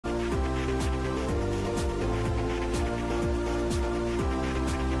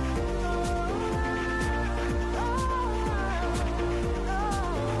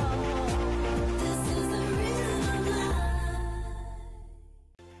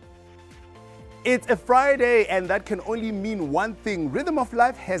It's a Friday, and that can only mean one thing. Rhythm of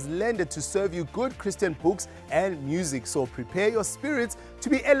Life has landed to serve you good Christian books and music. So prepare your spirits to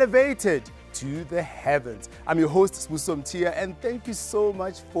be elevated to the heavens. I'm your host, Sbuso Mtia, and thank you so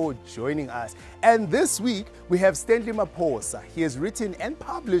much for joining us. And this week, we have Stanley Maphosa. He has written and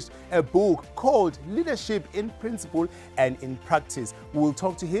published a book called Leadership in Principle and in Practice. We'll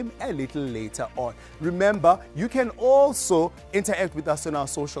talk to him a little later on. Remember, you can also interact with us on our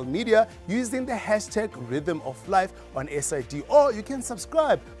social media using the hashtag Rhythm of Life on SID, or you can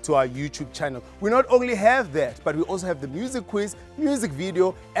subscribe to our YouTube channel. We not only have that, but we also have the music quiz, music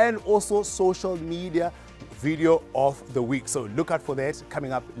video, and also social media video of the week. So look out for that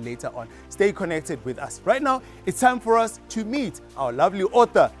coming up later on. Stay connected with us. Right now, it's time for us to meet our lovely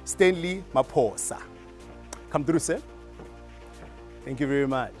author, Stanley Maphosa. Come through, sir. Thank you very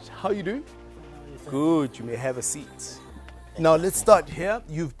much. How are you doing? Good. You may have a seat. Now let's start here.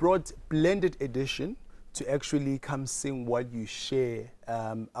 You've brought blended edition to actually come sing what you share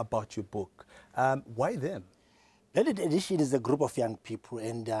about your book. Why them? Blended Edition is a group of young people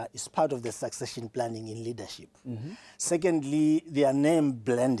and is part of the succession planning in leadership. Secondly, their name,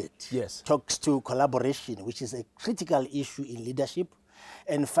 Blended, talks to collaboration, which is a critical issue in leadership.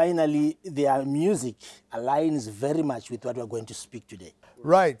 And finally, their music aligns very much with what we're going to speak today.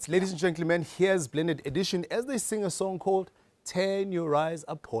 Right. Ladies and gentlemen, here's Blended Edition as they sing a song called Turn Your Eyes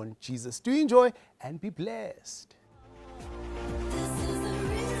Upon Jesus. Do enjoy and be blessed.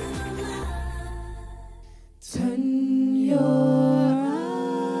 Turn your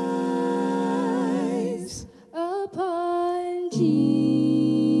eyes upon Jesus.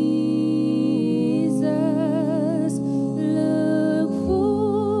 Look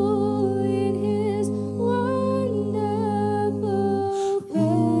full in his wonderful face,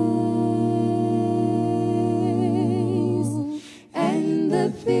 and the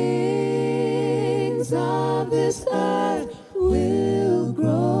things of this earth will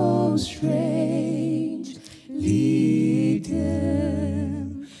grow strange. Lead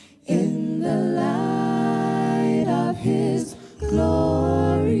him in the light of his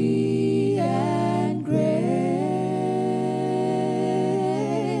glory and grace.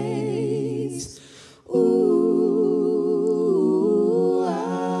 Ooh,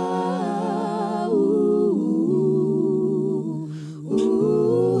 ah, ooh,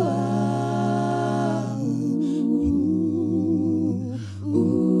 ooh, ah, ooh,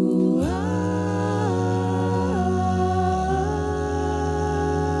 ooh, ah.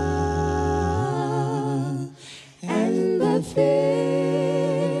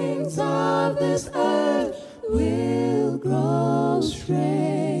 Things of this earth will grow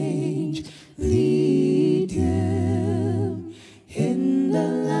strange. Lead him in the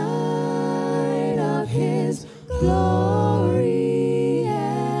light of his glory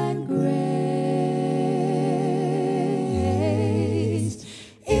and grace.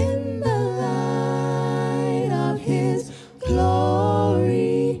 In the light of his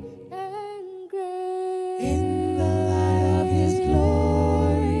glory and grace. In the light of his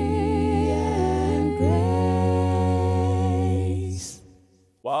glory and grace.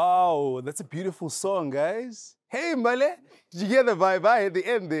 Wow, that's a beautiful song, guys. Hey, Male, did you hear the bye-bye at the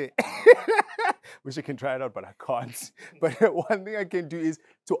end there? Wish I can try it out, but I can't. But one thing I can do is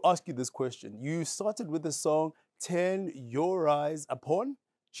to ask you this question. You started with the song, Turn Your Eyes Upon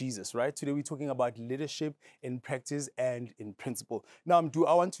Jesus, right? Today we're talking about leadership in practice and in principle. Now,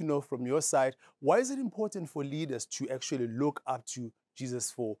 I want to know from your side, why is it important for leaders to actually look up to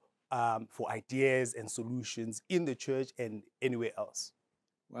Jesus for ideas and solutions in the church and anywhere else?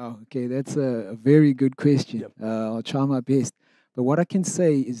 Wow, okay, that's a very good question. Yep. I'll try my best. But what I can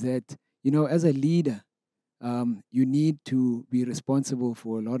say is that, you know, as a leader, you need to be responsible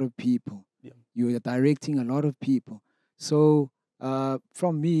for a lot of people. Yep. You are directing a lot of people. So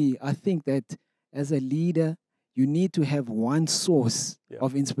from me, I think that as a leader, you need to have one source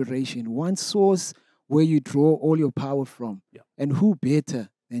of inspiration, one source where you draw all your power from. Yep. And who better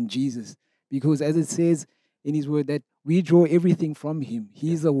than Jesus? Because as it says in his word that we draw everything from him.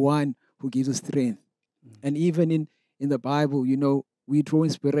 He's the one who gives us strength. And even in the Bible, you know, we draw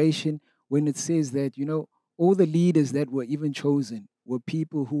inspiration when it says that, you know, all the leaders that were even chosen were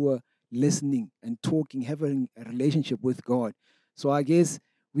people who were listening and talking, having a relationship with God. So I guess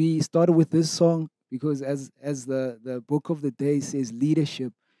we started with this song because as the book of the day says,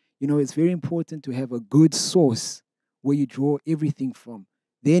 leadership, you know, it's very important to have a good source where you draw everything from.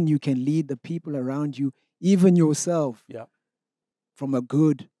 Then you can lead the people around you, even yourself, from a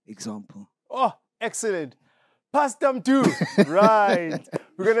good example. Oh, excellent. Pass them too. Right.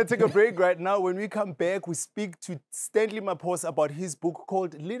 We're going to take a break right now. When we come back, we speak to Stanley Maphosa about his book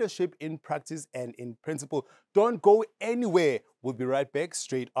called Leadership in Practice and in Principle. Don't go anywhere. We'll be right back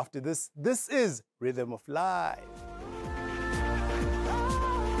straight after this. This is Rhythm of Life.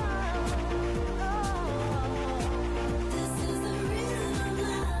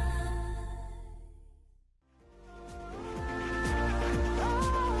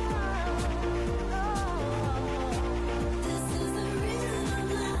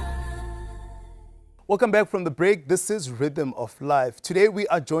 Welcome back from the break. This is Rhythm of Life. Today we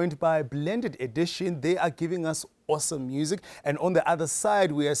are joined by Blended Edition. They are giving us awesome music. And on the other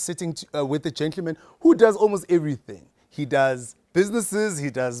side, we are sitting with a gentleman who does almost everything. He does businesses, he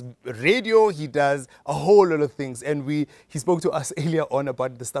does radio, he does a whole lot of things. And he spoke to us earlier on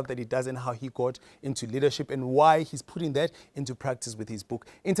about the stuff that he does and how he got into leadership and why he's putting that into practice with his book.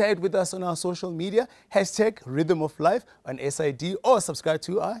 Interact with us on our social media, #Rhythm of Life on SID, or subscribe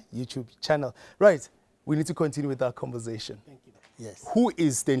to our YouTube channel. Right. We need to continue with our conversation. Thank you. Yes. Who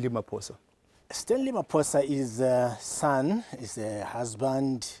is Stanley Maphosa? Stanley Maphosa is a son, is a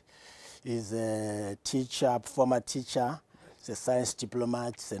husband, is a teacher, former teacher, is a science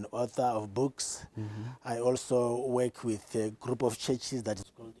diplomat, is an author of books. I also work with a group of churches that is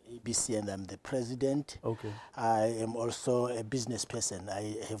called ABC, and I'm the president. Okay. I am also a business person.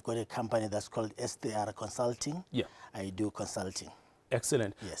 I have got a company that's called STR Consulting. Yeah. I do consulting.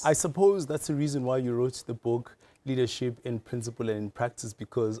 Excellent. Yes. I suppose that's the reason why you wrote the book, Leadership in Principle and in Practice,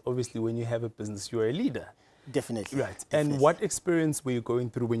 because obviously when you have a business, you're a leader. Definitely. Right. Definitely. And what experience were you going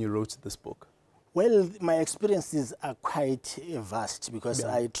through when you wrote this book? Well, my experiences are quite vast because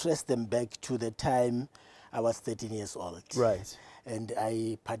Yeah. I trace them back to the time I was 13 years old. Right. And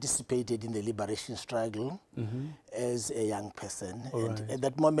I participated in the liberation struggle as a young person. All and right. at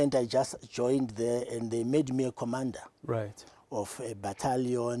that moment, I just joined there, and they made me a commander Right. of a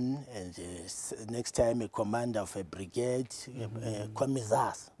battalion, and next time a commander of a brigade,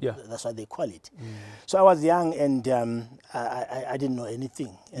 commissars. Yeah. That's what they call it. So I was young, and I didn't know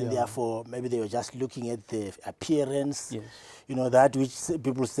anything, and Yeah. therefore maybe they were just looking at the appearance. Yes. You know, that which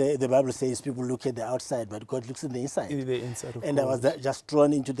people say, the Bible says people look at the outside, but God looks at the inside. In the inside of And I was course. just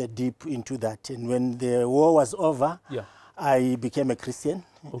drawn into the deep, into that. And when the war was over, Yeah. I became a Christian.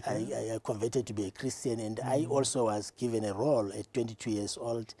 Okay. I converted to be a Christian, and I also was given a role at 22 years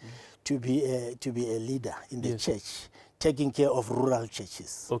old to be a leader in the Yes. church, taking care of rural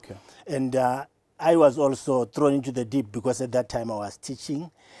churches. Okay. And I was also thrown into the deep because at that time I was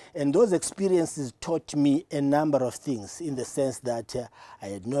teaching. And those experiences taught me a number of things, in the sense that I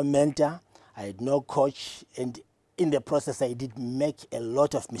had no mentor, I had no coach, and in the process I did make a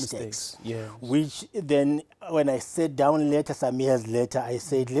lot of mistakes. Yes. Which then, when I sat down later, some years later, I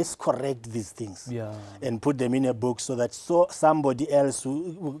said, let's correct these things. Yeah. And put them in a book so that somebody else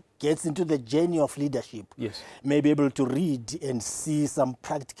who gets into the journey of leadership Yes. may be able to read and see some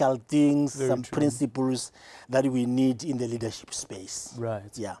practical things, Very some true. principles that we need in the leadership space.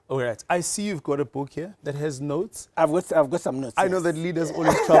 Right. Yeah. All right. I see you've got a book here that has notes. I've got some notes. I know yes. that leaders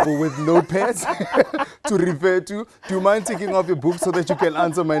always trouble with notepads to refer to. Do you mind taking off your book so that you can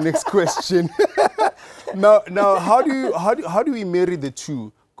answer my next question? Now, how do we marry the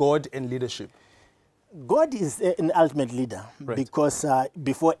two, God and leadership? God is an ultimate leader, Right. because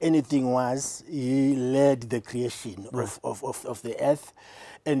before anything was, he led the creation of the earth,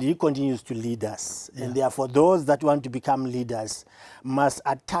 and he continues to lead us. And therefore, those that want to become leaders must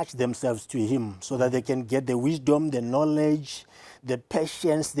attach themselves to him so that they can get the wisdom, the knowledge, the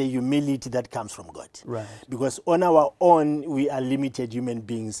patience, the humility that comes from God. Right. Because on our own, we are limited human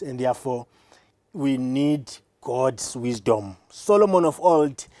beings, and therefore, we need God's wisdom. Solomon of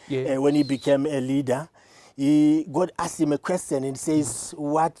old, Yes. when he became a leader, God asked him a question and says,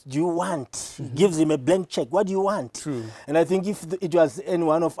 what do you want? He gives him a blank check. What do you want? True. And I think if it was any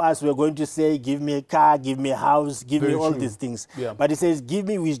one of us, we're going to say, give me a car, give me a house, give Very me all true. these things. Yeah. But he says, give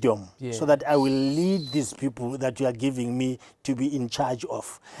me wisdom Yes. so that I will lead these people that you are giving me to be in charge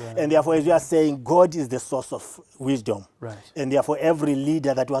of. And therefore, as we are saying, God is the source of wisdom. Right. And therefore, every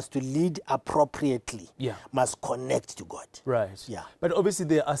leader that wants to lead appropriately Yeah. must connect to God. Right. Yeah. But obviously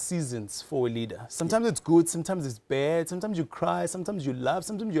there are seasons for a leader. Sometimes it's good, sometimes it's bad, sometimes you cry, sometimes you laugh,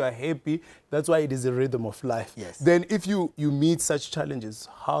 sometimes you are happy. That's why it is a rhythm of life. Yes. Then if you meet such challenges,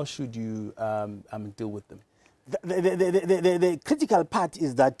 how should you deal with them? The critical part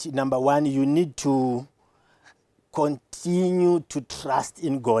is that, number one, you need to continue to trust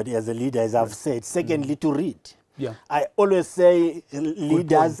in God as a leader, as I've said. Secondly, to read. Yeah. I always say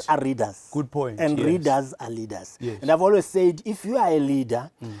leaders point. are readers. Good point, And yes. readers are leaders. Yes. And I've always said, if you are a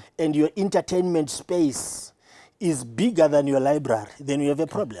leader and your entertainment space is bigger than your library, then you have a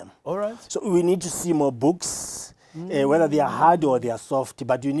problem. All right. So we need to see more books, whether they are hard or they are soft,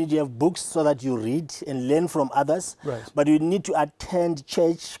 but you need to have books so that you read and learn from others. Right. But you need to attend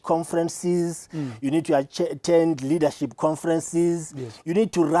church conferences. You need to attend leadership conferences. Yes. You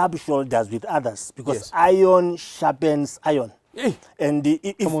need to rub shoulders with others because Yes. iron sharpens iron. Hey. And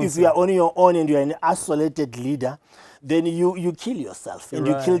if you are on your own and you are an isolated leader, then you kill yourself and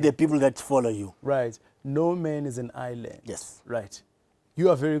you kill the people that follow you. Right. No man is an island. Yes. Right. You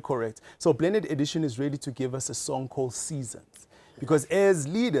are very correct. So Blended Edition is ready to give us a song called Seasons. Because as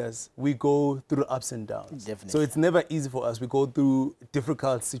leaders, we go through ups and downs. Definitely. So it's never easy for us. We go through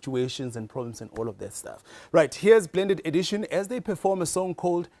difficult situations and problems and all of that stuff. Right, here's Blended Edition as they perform a song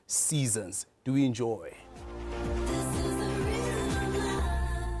called Seasons. Do we enjoy?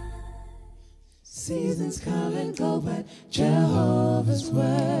 Seasons come and go, but Jehovah's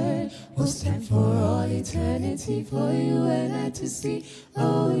word will stand for all eternity for you and I to see.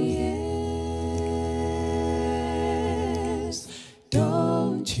 Oh yes.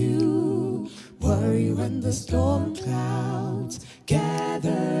 Don't you worry when the storm clouds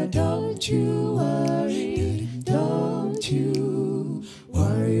gather. Don't you worry. Don't you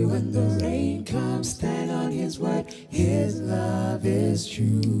worry when the rain comes. Stand on His word. His love is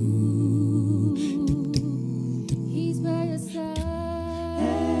true. He's by your side,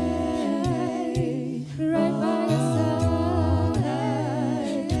 right by your side.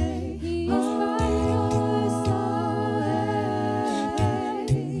 He's by your side,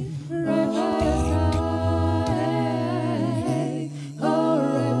 right by your side.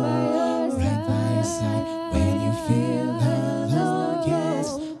 Oh, right by your side. When you feel the Lord, yes,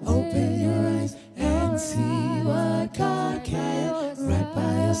 open your eyes and see what God can. Right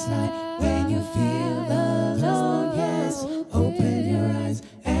by your side. When you feel the Lord, yes, open your eyes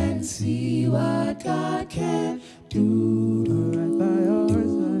and see what God can do. Right by your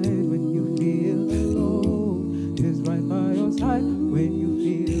side when you feel alone. Is right by your side when you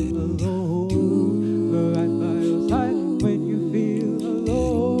feel alone. Right by your side when you feel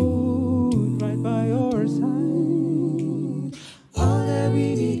alone. Right by your side. All that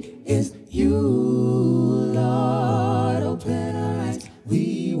we need is you, Lord. Open our eyes,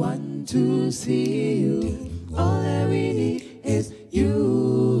 we want to see you. All that we need is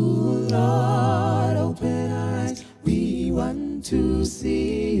you, Lord. Open our eyes, we want to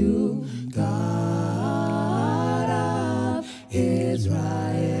see you. God of Israel.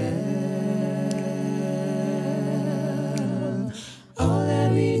 All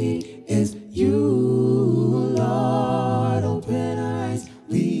that we need is you, Lord. Open our eyes,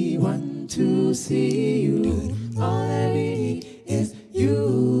 we want to see you. All that we need is you,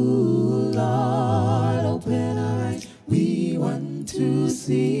 Lord. Open our eyes, we want to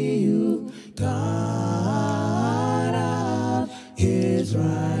see you. God of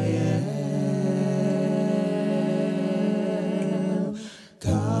Israel.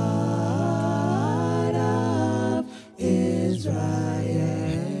 God of Israel.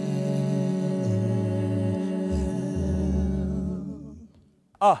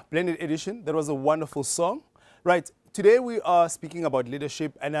 Blended Edition. That was a wonderful song. Right, today we are speaking about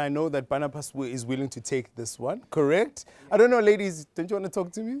leadership, and I know that Barnabas is willing to take this one, correct? I don't know, ladies, don't you want to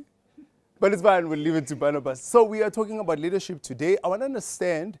talk to me? But it's fine, we'll leave it to Barnabas. So we are talking about leadership today. I want to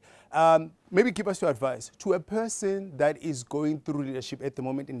understand, maybe give us your advice to a person that is going through leadership at the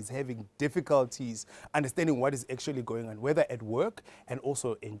moment and is having difficulties understanding what is actually going on, whether at work and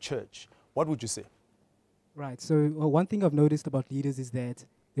also in church. What would you say? Right. So one thing I've noticed about leaders is that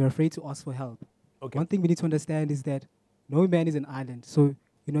they're afraid to ask for help. Okay. One thing we need to understand is that no man is an island. So,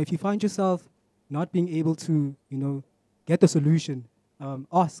 if you find yourself not being able to, get the solution,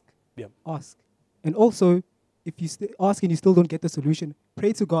 ask. Yeah. Ask. And also, if you ask and you still don't get the solution,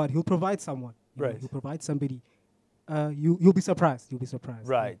 pray to God. He'll provide someone. Right. He'll provide somebody. You'll be surprised. You'll be surprised.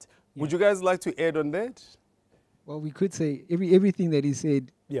 Right. Yeah. Would you guys like to add on that? Well, we could say everything that he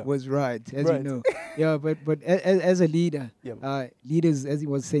said was right, as you know. Yeah, but as a leader, leaders, as he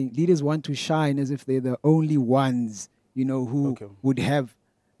was saying, leaders want to shine as if they're the only ones, who would have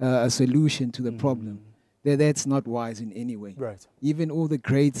a solution to the problem. That's not wise in any way. Right. Even all the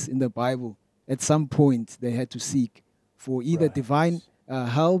greats in the Bible, at some point, they had to seek for either divine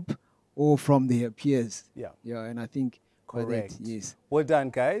help or from their peers. Yeah. Yeah, and I think correct. Yes. Well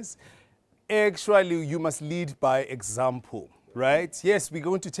done, guys. Actually, you must lead by example, right? Yes, we're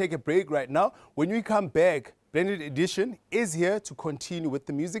going to take a break right now. When we come back, Blended Edition is here to continue with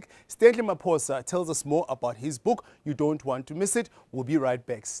the music. Stanley Maphosa tells us more about his book. You don't want to miss it. We'll be right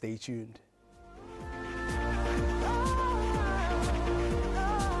back. Stay tuned.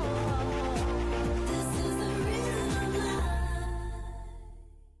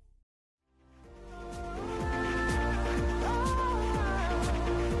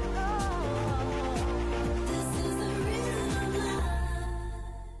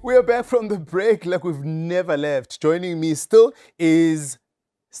 We are back from the break like we've never left. Joining me still is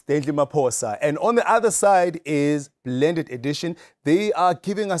Stanley Maphosa. And on the other side is Blended Edition. They are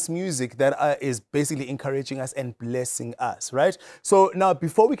giving us music that is basically encouraging us and blessing us, right? So now,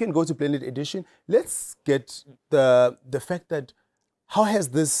 before we can go to Blended Edition, let's get the fact that how has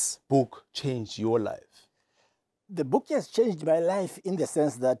this book changed your life? The book has changed my life in the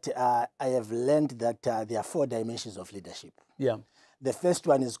sense that I have learned that there are 4 dimensions of leadership. Yeah. The first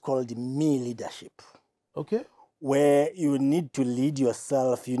one is called me leadership. Okay. Where you need to lead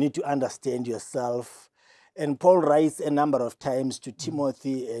yourself, you need to understand yourself. And Paul writes a number of times to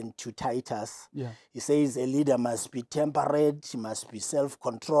Timothy and to Titus. Yeah. He says a leader must be temperate, he must be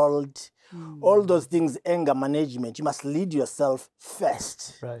self-controlled. All those things, anger management, you must lead yourself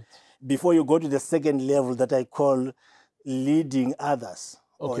first. Right. Before you go to the second level that I call leading others.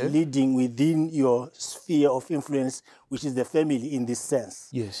 Okay. Or leading within your sphere of influence, which is the family in this sense.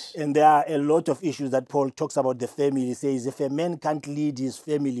 Yes. And there are a lot of issues that Paul talks about the family. He says if a man can't lead his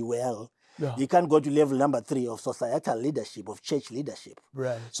family well, he can't go to level number 3 of societal leadership, of church leadership.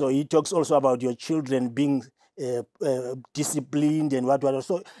 Right. So he talks also about your children being disciplined and what.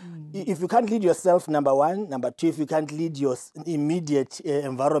 So if you can't lead yourself, number 1. Number 2, if you can't lead your immediate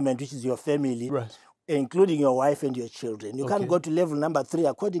environment, which is your family, right, including your wife and your children, you can't go to level number 3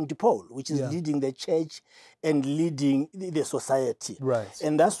 according to Paul, which is leading the church and leading the society. Right.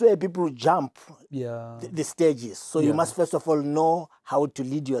 And that's where people jump the stages. So you must first of all know how to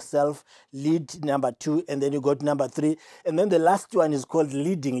lead yourself, lead number 2, and then you go to number 3. And then the last one is called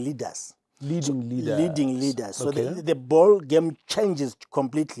leading leaders. Leading leaders. So the ball game changes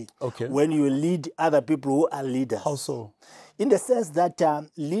completely when you lead other people who are leaders. How so? In the sense that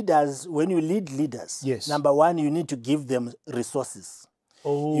leaders, when you lead leaders, number 1, you need to give them resources.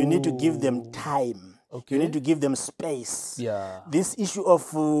 Oh. You need to give them time. Okay. You need to give them space. Yeah. This issue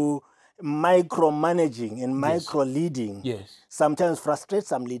of micromanaging and micro-leading sometimes frustrates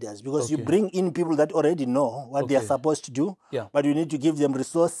some leaders because you bring in people that already know what they are supposed to do, but you need to give them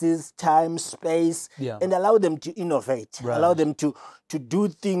resources, time, space, and allow them to innovate, allow them to do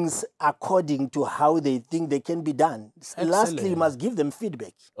things according to how they think they can be done. Excellent. Lastly, you must give them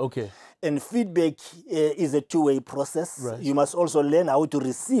feedback. Okay. And feedback is a two-way process. Right. You must also learn how to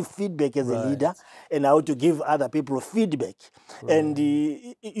receive feedback as a leader and how to give other people feedback. Right. And,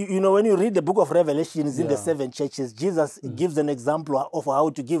 you know, when you read the book of Revelations in the 7 churches, Jesus gives an example of how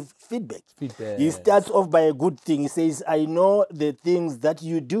to give feedback. He starts off by a good thing. He says, I know the things that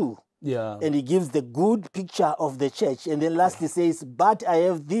you do. Yeah. And he gives the good picture of the church. And then lastly says, but I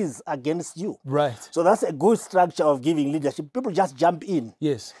have this against you. Right. So that's a good structure of giving leadership. People just jump in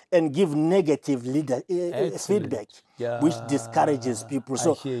and give negative feedback, which discourages people.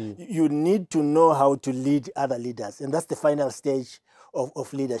 So you need to know how to lead other leaders. And that's the final stage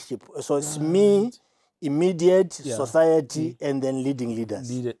of leadership. So it's me, immediate, society, and then leading leaders.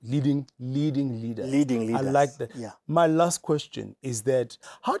 Leading leaders. I like that. Yeah. My last question is that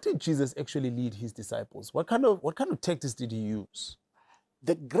how did Jesus actually lead his disciples? What kind of tactics did he use?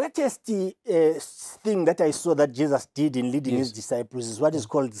 The greatest thing that I saw that Jesus did in leading his disciples is what is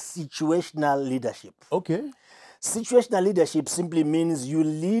called situational leadership. Okay. Situational leadership simply means you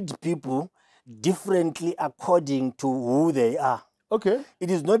lead people differently according to who they are. Okay.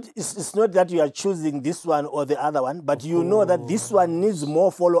 It's not that you are choosing this one or the other one, but you know that this one needs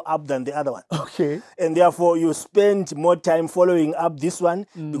more follow-up than the other one. Okay. And therefore, you spend more time following up this one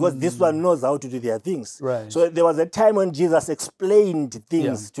because this one knows how to do their things. Right. So there was a time when Jesus explained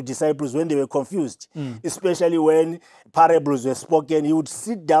things to disciples when they were confused, especially when parables were spoken. He would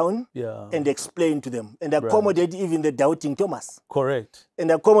sit down and explain to them and accommodate even the doubting Thomas. Correct.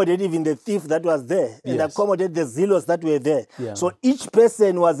 And accommodate even the thief that was there and accommodate the zealots that were there. Yeah. So each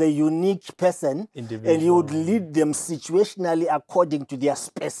person was a unique person, and he would lead them situationally according to their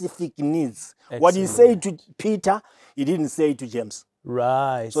specific needs. Excellent. What he said to Peter, he didn't say to James.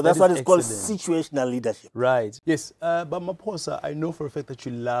 Right. So that's what is called situational leadership. Right. Yes. But Maphosa, I know for a fact that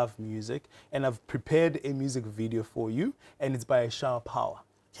you love music, and I've prepared a music video for you, and it's by Shower Power.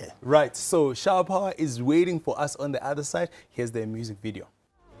 Okay. Right. So Shower Power is waiting for us on the other side. Here's their music video.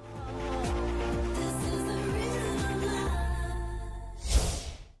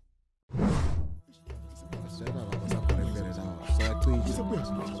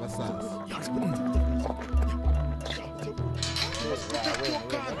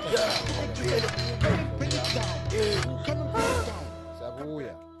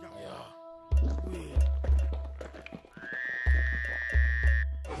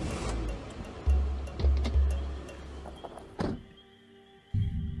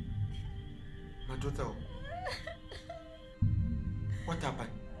 What happened?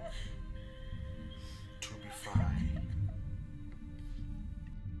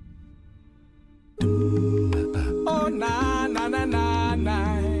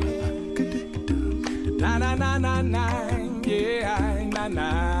 Na na na na na, yeah, na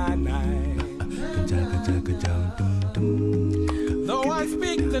na na. Though I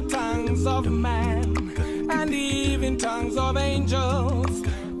speak the tongues of man and even tongues of angels,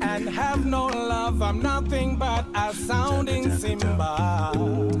 and have no love, I'm nothing but a sounding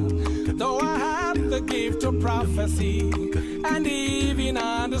cymbal. Though I have the gift of prophecy and even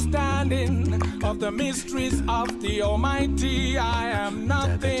understanding of the mysteries of the Almighty, I am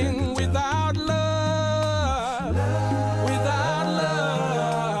nothing without love. Without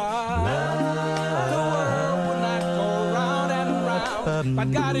love, the world would not go round and round.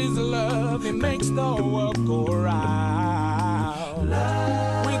 But God is love, He makes the world go round.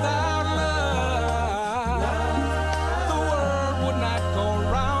 Without love, the world would not go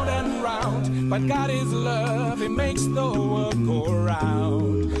round and round. But God is love, He makes the world go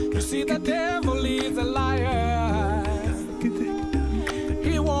round. You see, the devil is a liar.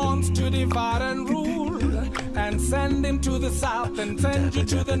 He wants to divide and rule, and send him to the south and send you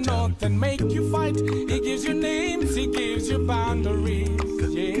to the north and make you fight. He gives you names, he gives you boundaries,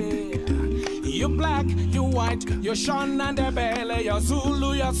 yeah. You're black, you're white, you're Shon and Ebele, you're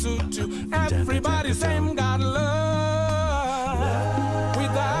Zulu, you're Sutu. Everybody same God love.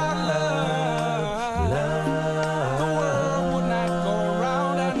 Without love, the world would not go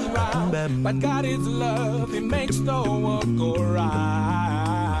round and round. But God is love, He makes the world go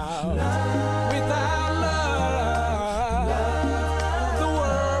round. Without love, the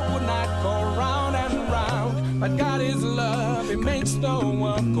world would not go round and round. But God is love, He makes the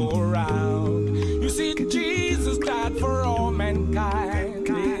world go round. You see, Jesus died for all mankind,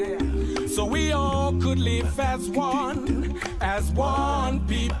 yeah. So we all could live as one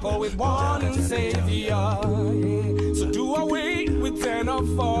people with one Savior, yeah. So do away with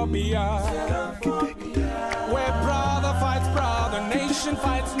xenophobia, where brother fights brother, nation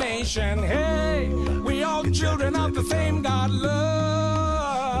fights nation. Hey, we all children of the same God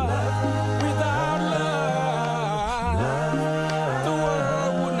love. Without love, the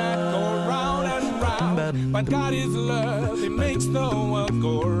world would not go round and round. But God is love, He makes the world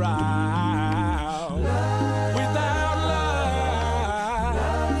go round. Without love,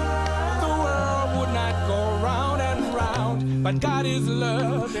 the world would not go round and round. But God is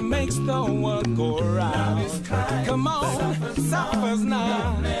love, He makes the world go round. Come on, suffers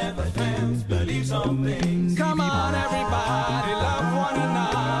now. Never fails, believes on things. Come on, everybody, love one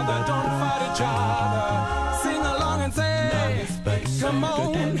another. Don't fight each other. Sing along and say, come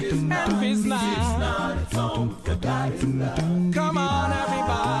on, envy's not. Come on,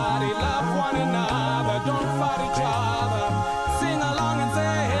 everybody, love one another. Don't fight each other. Sing along and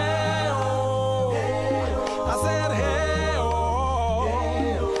say, hey, oh. I said, hey, oh.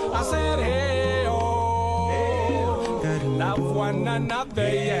 I said, hey, oh. Love one another,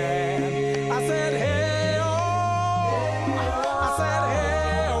 yeah. I said, hey, oh. I said,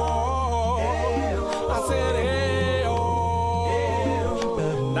 hey, oh. I said, hey,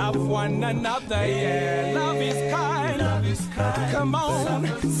 oh. Love one another, yeah. Love is kind. Come on,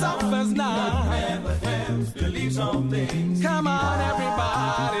 suffers not. Believes on things. Come on,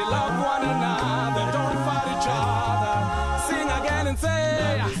 everybody, love one another. Don't fight each other. Sing again and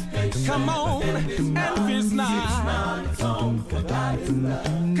say, come on, envy's not.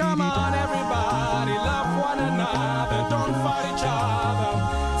 Come on, everybody, love one another. Don't fight each other.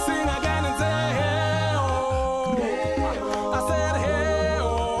 Sing again and say, hey, oh. I said, hey, oh.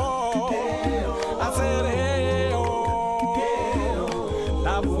 I said, hey, oh.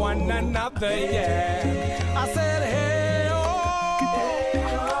 Love one another, yeah. I said, hey, oh.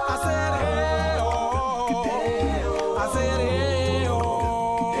 I said, hey, oh. I said, hey,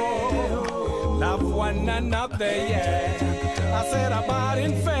 oh. Love one another, yeah. I said, abide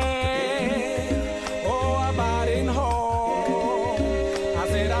in faith. Oh, abide in hope. I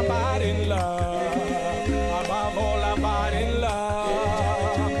said, abide in love. Above all, abide in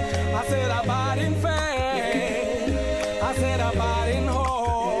love. I said, abide in faith. I said, abide in hope.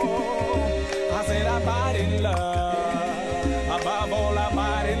 I said, abide in love. Above all,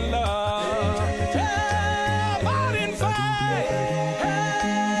 abide in love. Yeah, abide in faith.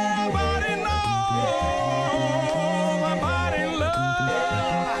 Yeah, abide in love. Abide in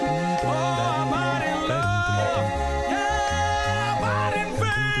love. Oh, abide in love. Yeah, abide in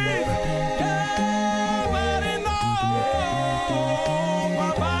faith. Yeah, abide in love.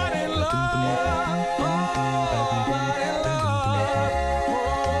 Abide in love. Oh, abide in love.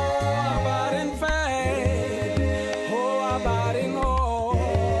 Oh, abide in faith. Oh, abide in hope.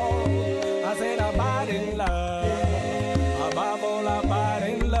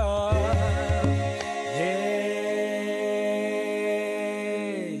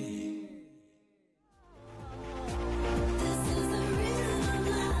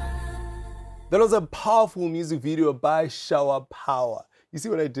 That was a powerful music video by Shower Power. You see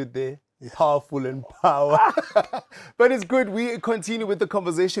what I did there? Powerful and power. But it's good. We continue with the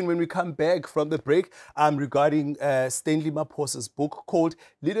conversation when we come back from the break regarding Stanley Maphosa's book called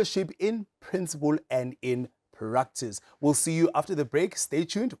Leadership in Principle and in Practice. We'll see you after the break. Stay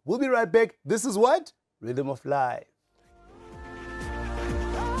tuned. We'll be right back. This is what? Rhythm of Life.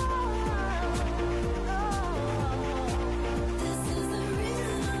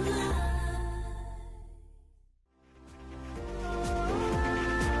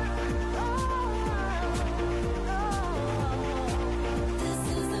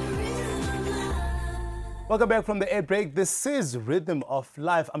 Welcome back from the air break. This is Rhythm of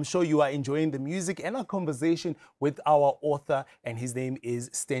Life. I'm sure you are enjoying the music and our conversation with our author, and his name is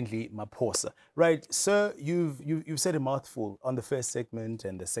Stanley Maphosa. Right, sir, you've said a mouthful on the first segment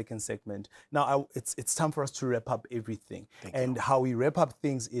and the second segment. Now, it's time for us to wrap up everything. And how we wrap up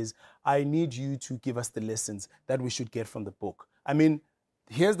things is I need you to give us the lessons that we should get from the book. I mean,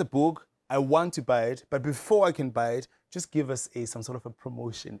 here's the book. I want to buy it, but before I can buy it, just give us some sort of a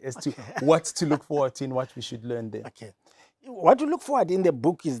promotion as to what to look forward to and what we should learn there. Okay. What to look forward in the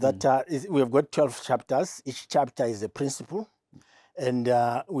book is that we've got 12 chapters. Each chapter is a principle. And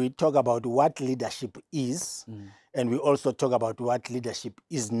we talk about what leadership is. And we also talk about what leadership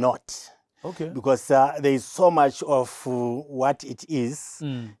is not. Okay. Because there is so much of what it is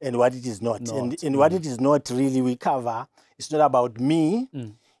and what it is not. And what it is not really we cover. It's not about me.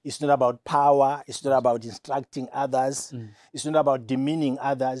 It's not about power. It's not about instructing others. It's not about demeaning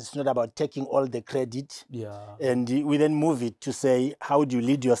others. It's not about taking all the credit. Yeah. And we then move it to say, how do you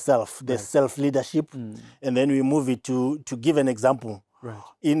lead yourself? The self-leadership. And then we move it to give an example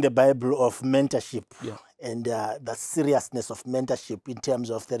in the Bible of mentorship. And the seriousness of mentorship in terms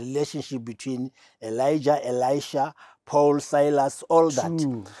of the relationship between Elijah, Elisha, Paul, Silas, all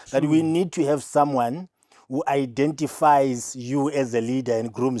that. That we need to have someone who identifies you as a leader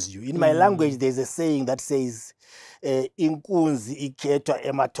and grooms you. In my language, there's a saying that says, inkunzi ikhetwa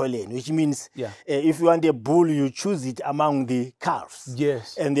ematholeni, which means if you want a bull, you choose it among the calves.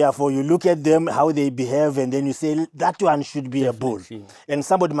 Yes. And therefore, you look at them, how they behave, and then you say, that one should be a bull. And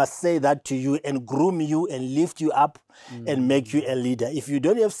somebody must say that to you and groom you and lift you up and make you a leader. If you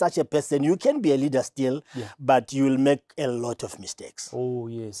don't have such a person, you can be a leader still, but you will make a lot of mistakes. Oh,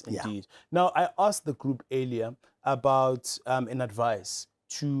 yes, indeed. Now, I asked the group earlier about an advice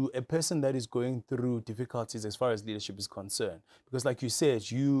to a person that is going through difficulties as far as leadership is concerned. Because like you said,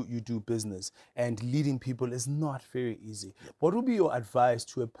 you do business and leading people is not very easy. What would be your advice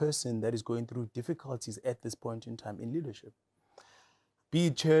to a person that is going through difficulties at this point in time in leadership? Be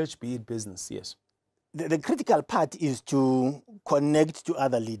it church, be it business, yes. The critical part is to connect to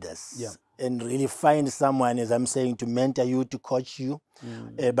other leaders and really find someone, as I'm saying, to mentor you, to coach you,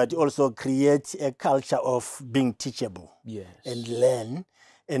 but also create a culture of being teachable and learn.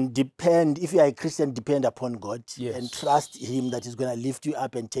 And depend, if you are a Christian, depend upon God and trust Him that He's going to lift you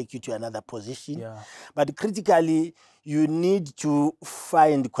up and take you to another position. But critically, you need to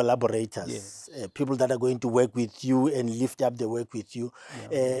find collaborators, people that are going to work with you and lift up the work with you.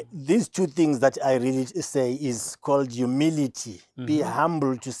 These two things that I really say is called humility. Be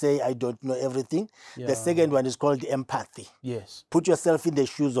humble to say, I don't know everything. The second one is called empathy. Put yourself in the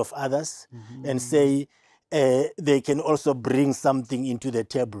shoes of others and say, they can also bring something into the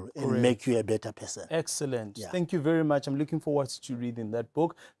table and make you a better person. Excellent. Thank you very much. I'm looking forward to reading that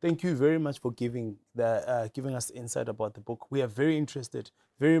book. Thank you very much for giving us insight about the book. We are very interested,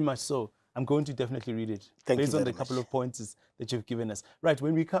 very much so. I'm going to definitely read it based on the couple of points that you've given us. Right,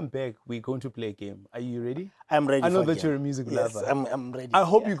 when we come back, we're going to play a game. Are you ready? I'm ready. I know that you're a music lover. I'm ready. I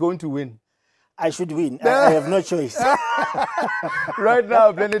hope you're going to win. I should win. I have no choice. Right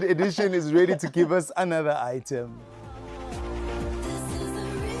now, Blended Edition is ready to give us another item.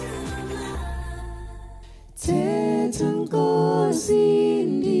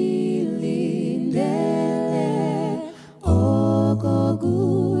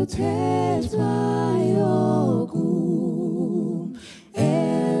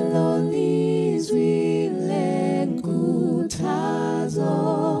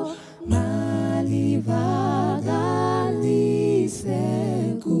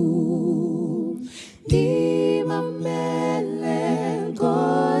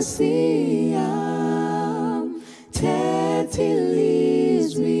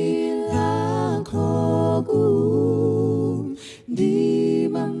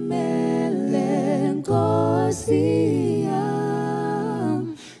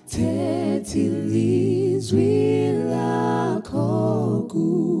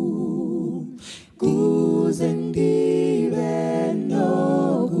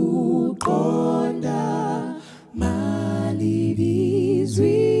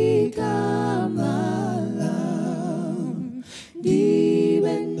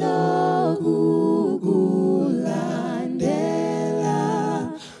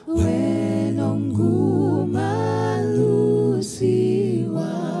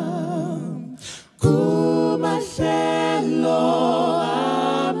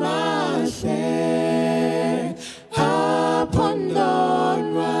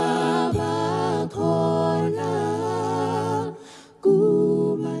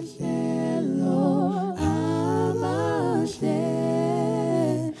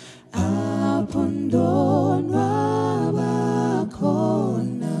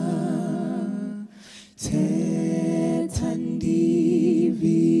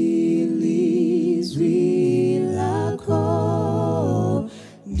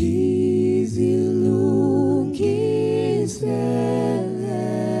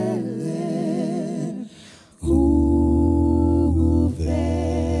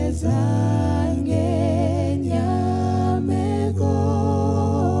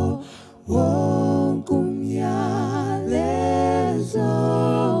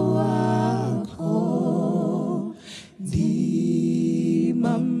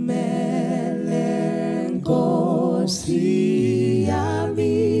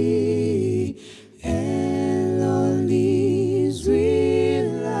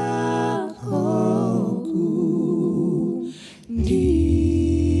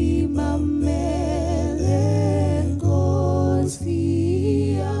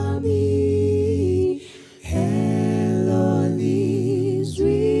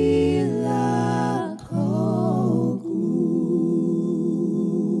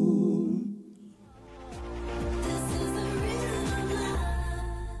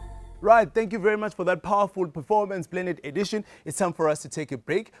 Right, thank you very much for that powerful performance, Blended Edition. It's time for us to take a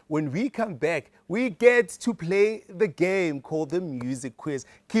break. When we come back, we get to play the game called the Music Quiz.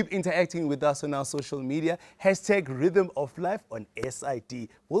 Keep interacting with us on our social media. Hashtag Rhythm of Life on SID.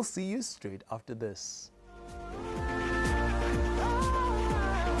 We'll see you straight after this.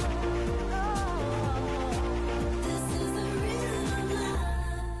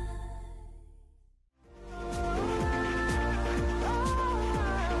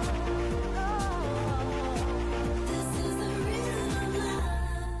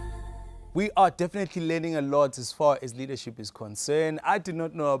 We are definitely learning a lot as far as leadership is concerned. I did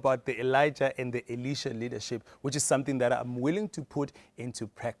not know about the Elijah and the Elisha leadership, which is something that I'm willing to put into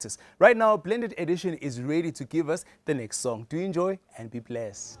practice. Right now, Blended Edition is ready to give us the next song. Do enjoy and be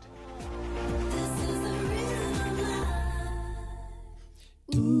blessed.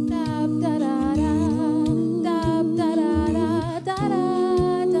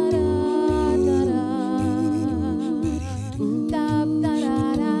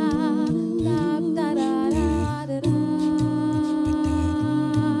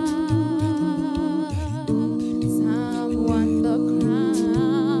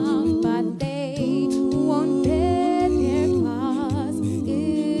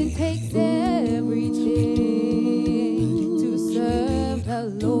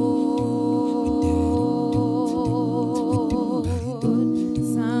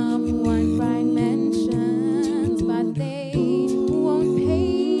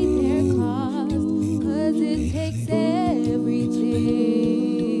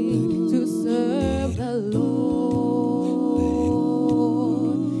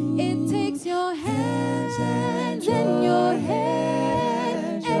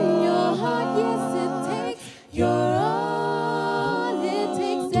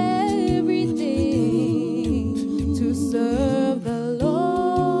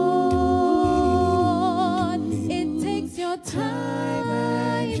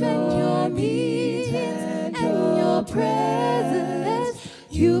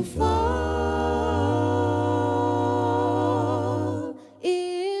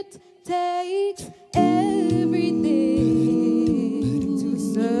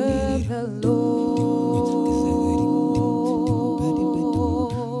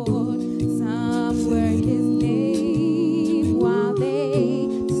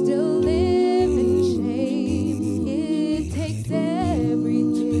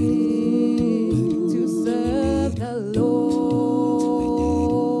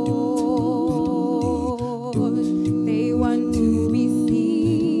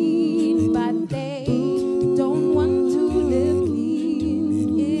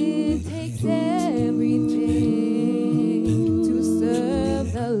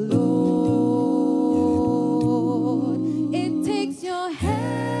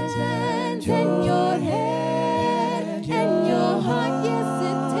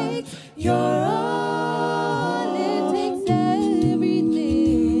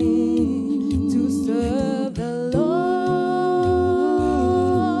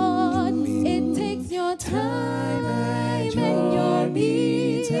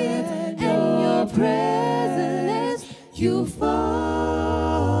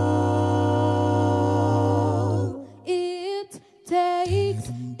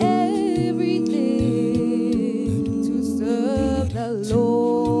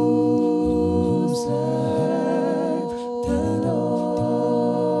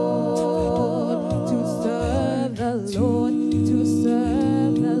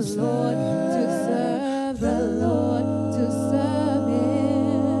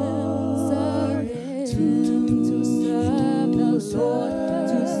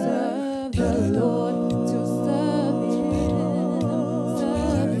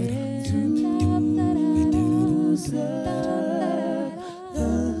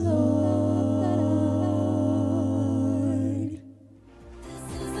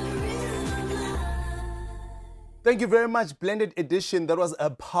 Thank you very much, Blended Edition. That was a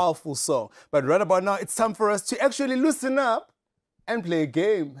powerful song. But right about now, it's time for us to actually loosen up and play a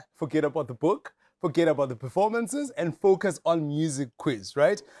game. Forget about the book, forget about the performances, and focus on Music Quiz,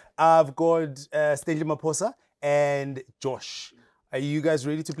 right? I've got Stanley Maphosa and Josh. Are you guys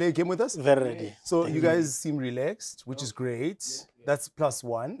ready to play a game with us? Very ready. So you guys seem relaxed, which is great. That's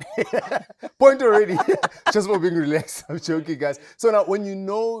 +1. Point already. Just for being relaxed. I'm joking, guys. So now, when you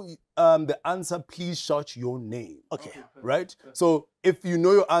know the answer, please shout your name. Okay. Right? So if you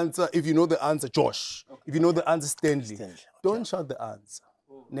know your answer, if you know the answer, Josh. If you know the answer, Stanley. Don't shout the answer.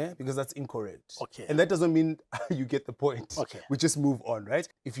 Nah, because that's incorrect. Okay. And that doesn't mean you get the point. Okay. We just move on, right?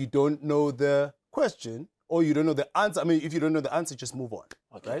 If you don't know the question or you don't know the answer, I mean, if you don't know the answer, just move on.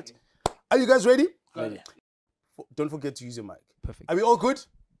 Okay. Right? Are you guys ready? Ready. Don't forget to use your mic. Perfect. Are we all good?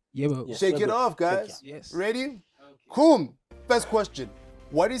 Yeah, bro. Yes, Shake we're it good. off, guys. Yes. Ready? Cool. First question.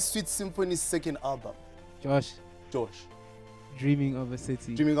 What is Sweet Symphony's second album? Josh, Josh. Dreaming of a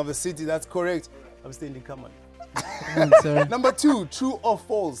City. Dreaming of a City. That's correct. I'm standing. Come on. Come on, sir. Number 2. True or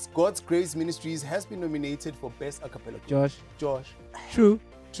false? God's Grace Ministries has been nominated for Best Acapella Group. Josh, Josh. true.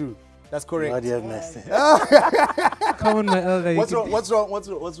 True. That's correct. What do you have next? Come on, my elder. What's wrong? What's wrong?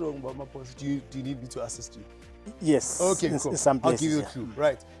 What's wrong about my post? Do you need me to assist you? Yes. Okay, in, cool. in some I'll places, give you a yeah. clue.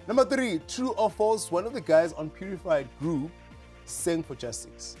 Right. Number 3. True or false? One of the guys on Purified Group sang for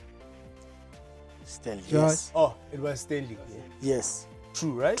Justice. Stanley. Josh. Yes. Oh, it was Stanley. Yes.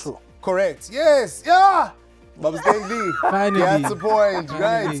 True, right? True. Correct. Yes. Yeah. Bob Stanley. Finally. That's the point.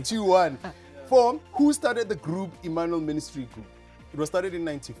 Finally. Right. 2-1. 4. Who started the group Emmanuel Ministry Group? It was started in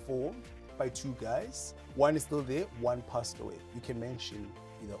 94 by 2 guys. One is still there. One passed away. You can mention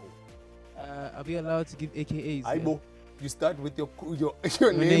either or. Are we allowed to give AKAs? Aibo. You start with your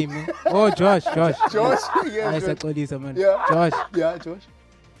Your name. name. Oh, Josh. Josh. Yeah, I Josh. said all these, man. Yeah. Josh. Yeah, Josh.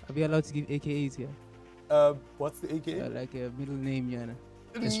 Are we allowed to give AKAs here? What's the AKA? Like a middle name, yeah.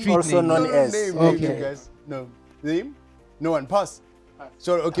 A Mm, street Also name. known No, as. name, Okay. you guys. No. Name? No one. Pass.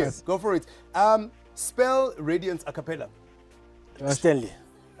 Sure, okay. Pass. Go for it. Spell Radiance a cappella. Josh. Stanley.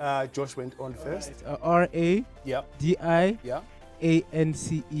 Josh went on first. R-A-D-I-A-N-C-E.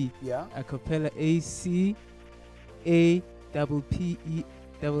 Yeah. Yeah. Yeah. A cappella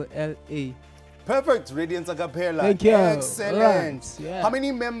A-C-A-P-P-E-L-L-A. Perfect. Radiance a cappella. Thank you. Excellent. Right, yeah. How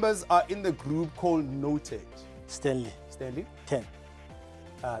many members are in the group called Noted? Stanley. Stanley? 10.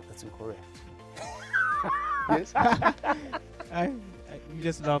 That's incorrect. Yes? You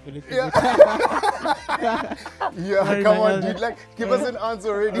just laugh a little Yeah. bit. Yeah, Sorry, come my on, elder. dude. Like, give us an answer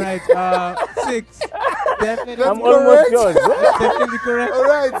already. Right, 6. Definitely. That's I'm almost correct. yours. Definitely correct. All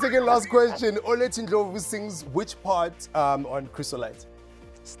right, second last question. Ole Tindlovu sings which part on Chrysolite?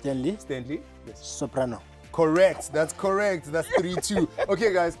 Stanley. Stanley? Yes. Soprano. Correct. That's correct. That's 3-2.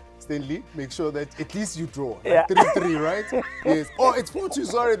 Okay, guys. Stanley, make sure that at least you draw. Like Yeah. 3-3, right? Yes. Oh, it's 4-2.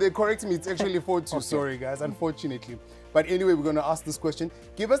 Sorry, they correct me. It's actually 4-2. Okay. Sorry, guys. Unfortunately. But anyway, we're going to ask this question.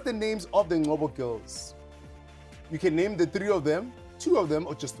 Give us the names of the Ngobo girls. You can name the 3 of them, 2 of them,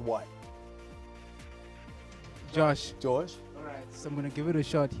 or just 1. Josh. George? All right, so I'm going to give it a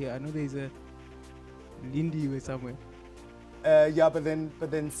shot here. I know there's a Lindy way somewhere. Yeah, but then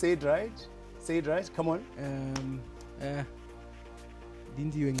say it right. Say it right. Come on.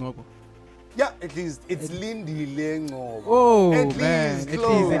 Lindy way Ngobo. Yeah, at least it's Lindy Lengo. Oh, At man. least, At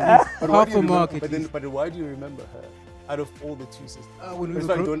close. least, at least. But why Half do you a mark remember- at least. But why do you remember her out of all the 2 sisters? When we It's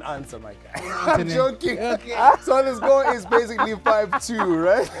were like, gro- don't answer, my guy. Don't I'm answer joking. them. Okay. So the score is basically 5-2,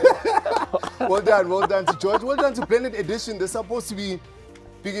 right? Well done to George. Well done to Blended Edition. They're supposed to be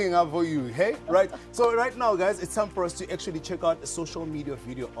picking up for you, hey? Right? So right now, guys, it's time for us to actually check out a social media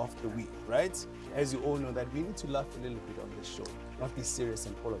video of the week, right? As you all know that we need to laugh a little bit on this show, not be serious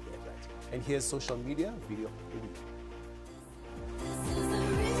and all of that, right? And here's social media video of the week.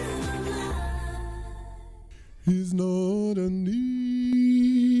 It's not an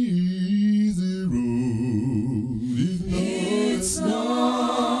easy road. It's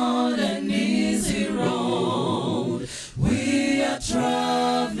not an easy road. We are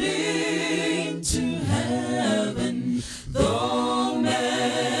traveling to heaven, though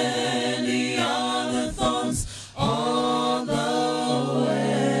many are the thorns on the way.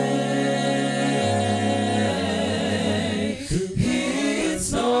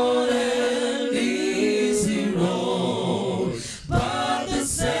 It's not an easy road,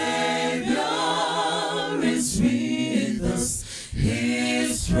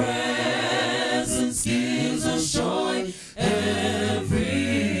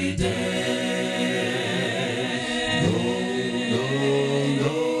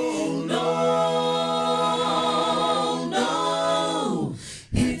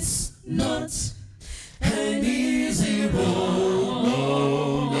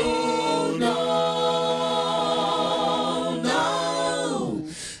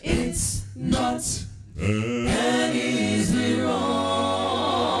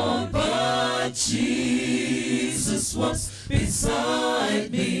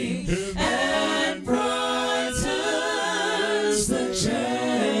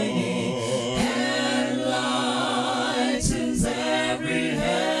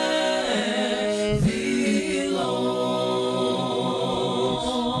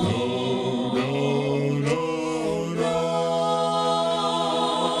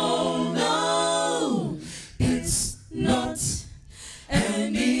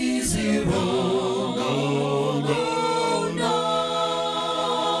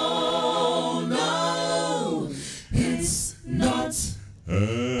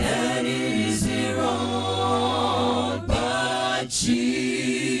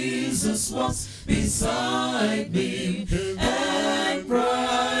 beside me and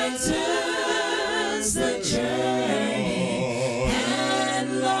brightens the journey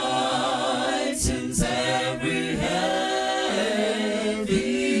and lightens every heavy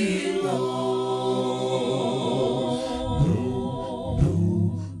load.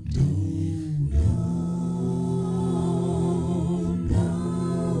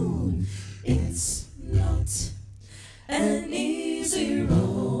 No, it's not an easy road.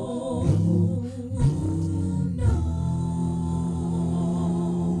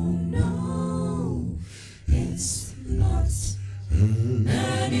 No, it's not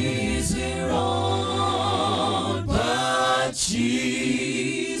an easy road, but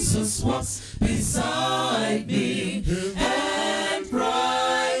Jesus walks beside me and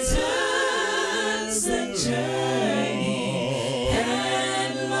brightens the journey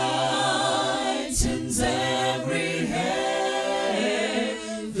and lightens every heavy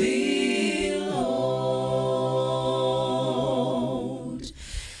load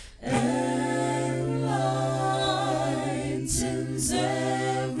and lightens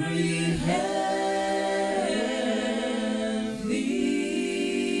every heavy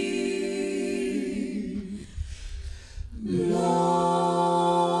load.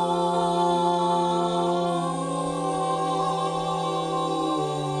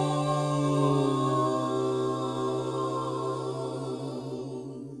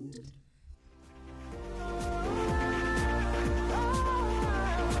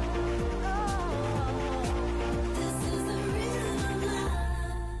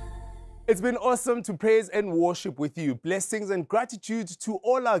 It's been awesome to praise and worship with you. Blessings and gratitude to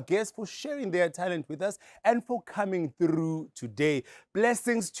all our guests for sharing their talent with us and for coming through today.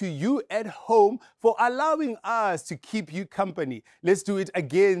 Blessings to you at home for allowing us to keep you company. Let's do it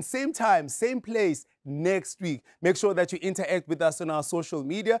again, same time, same place, next week. Make sure that you interact with us on our social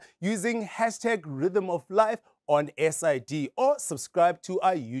media using hashtag Rhythm of Life on SID or subscribe to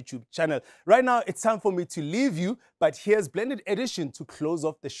our YouTube channel. Right now, it's time for me to leave you, but here's Blended Edition to close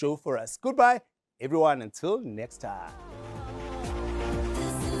off the show for us. Goodbye, everyone, until next time.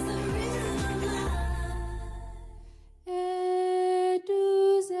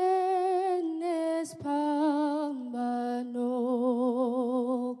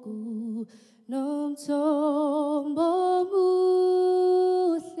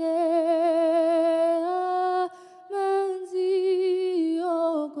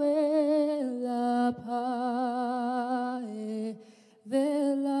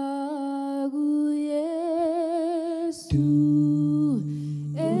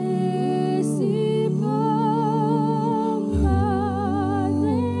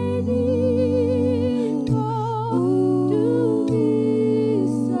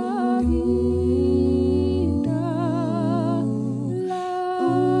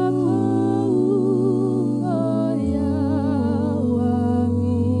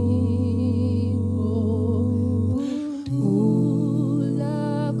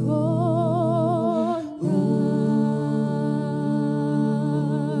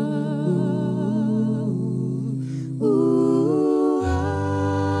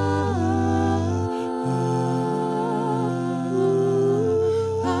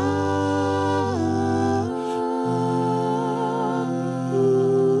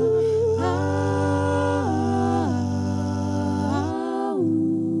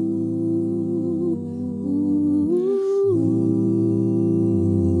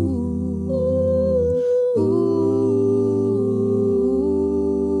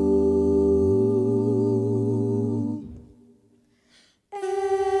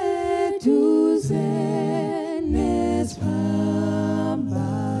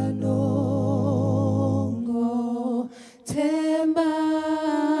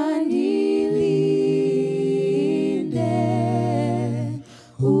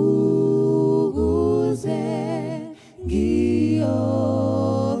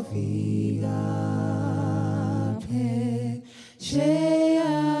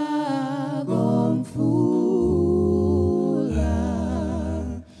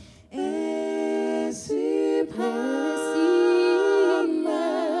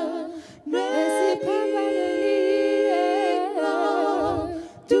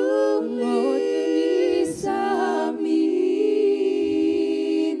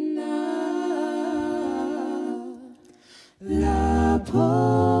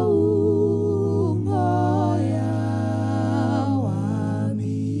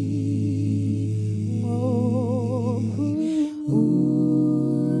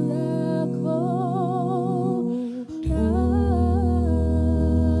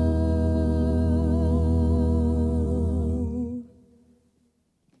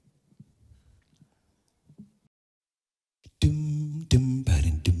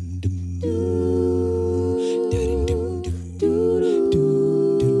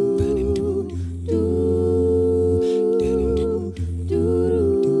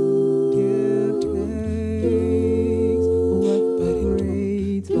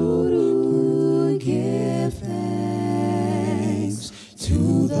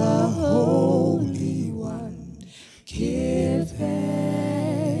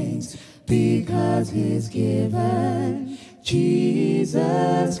 was his given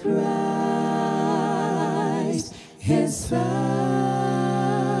Jesus Christ, his Son.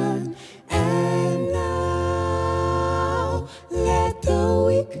 And now let the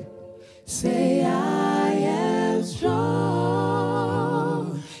weak say, I am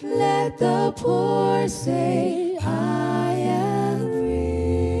strong. Let the poor say, I am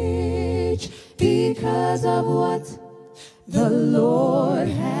rich, because of what the Lord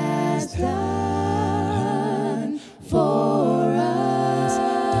has done for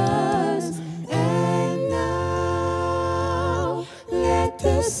us. And now let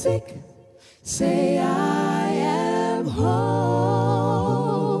the sick say, I am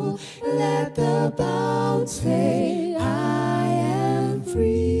whole. Let the bound say, I am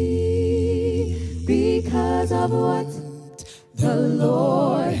free, because of what the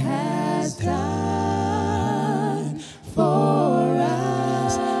Lord has done for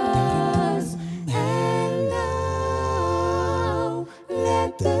us. And now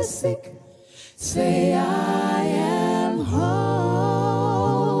let the sick say, I am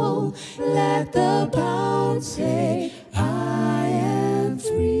whole. Let the bound say, I am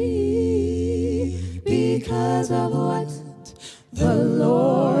free, because of